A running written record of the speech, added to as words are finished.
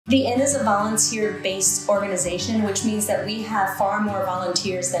The Inn is a volunteer-based organization, which means that we have far more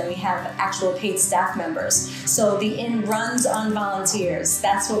volunteers than we have actual paid staff members. So the Inn runs on volunteers.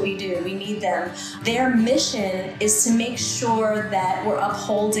 That's what we do. We need them. Their mission is to make sure that we're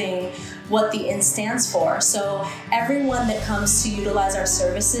upholding what the Inn stands for. So everyone that comes to utilize our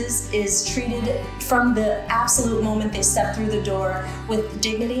services is treated from the absolute moment they step through the door with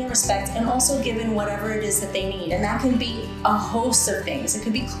dignity and respect, and also given whatever it is that they need. And that can be a host of things. It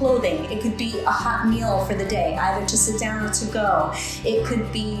could be clothing, it could be a hot meal for the day, either to sit down or to go. It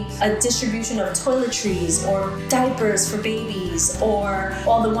could be a distribution of toiletries or diapers for babies, or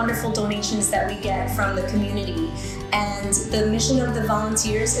all the wonderful donations that we get from the community. And the mission of the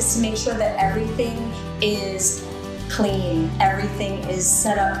volunteers is to make sure that everything is clean, everything is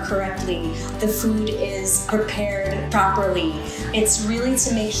set up correctly, the food is prepared properly. It's really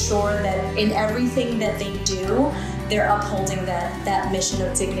to make sure that in everything that they do, they're upholding that mission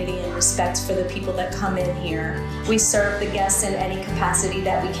of dignity and respect for the people that come in here. We serve the guests in any capacity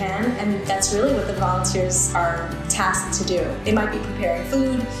that we can, and that's really what the volunteers are tasked to do. They might be preparing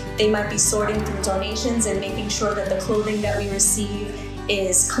food, they might be sorting through donations and making sure that the clothing that we receive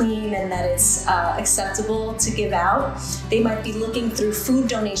is clean and that it's acceptable to give out. They might be looking through food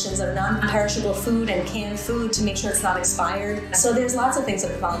donations of non-perishable food and canned food to make sure it's not expired. So there's lots of things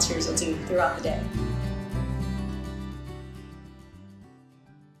that the volunteers will do throughout the day.